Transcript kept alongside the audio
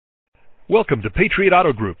Welcome to Patriot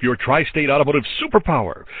Auto Group, your tri-state automotive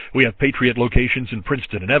superpower. We have Patriot locations in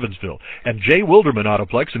Princeton and Evansville, and J. Wilderman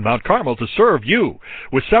Autoplex in Mount Carmel to serve you.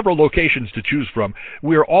 With several locations to choose from,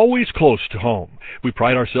 we are always close to home. We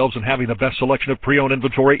pride ourselves in having the best selection of pre-owned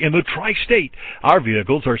inventory in the tri-state. Our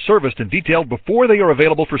vehicles are serviced and detailed before they are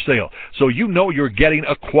available for sale, so you know you're getting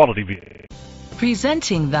a quality vehicle.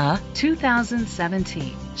 Presenting the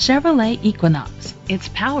 2017 Chevrolet Equinox. It's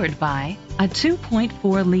powered by a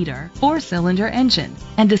 2.4-liter four-cylinder engine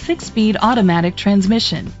and a 6-speed automatic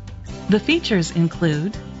transmission. The features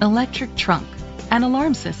include electric trunk, an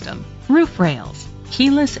alarm system, roof rails,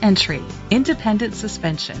 keyless entry, independent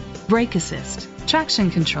suspension, brake assist, traction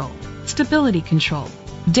control, stability control,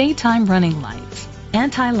 daytime running lights,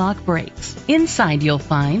 anti-lock brakes. Inside you'll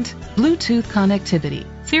find Bluetooth connectivity,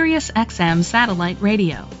 Sirius XM satellite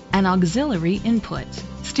radio, an auxiliary input,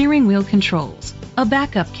 steering wheel controls, a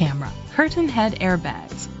backup camera, curtain head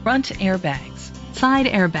airbags, front airbags, side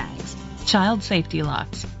airbags, child safety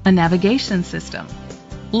locks, a navigation system.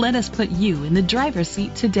 Let us put you in the driver's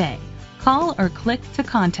seat today. Call or click to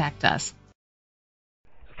contact us.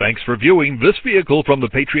 Thanks for viewing this vehicle from the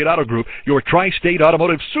Patriot Auto Group, your tri-state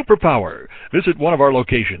automotive superpower. Visit one of our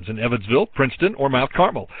locations in Evansville, Princeton, or Mount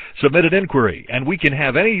Carmel. Submit an inquiry, and we can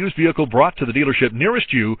have any used vehicle brought to the dealership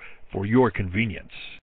nearest you for your convenience.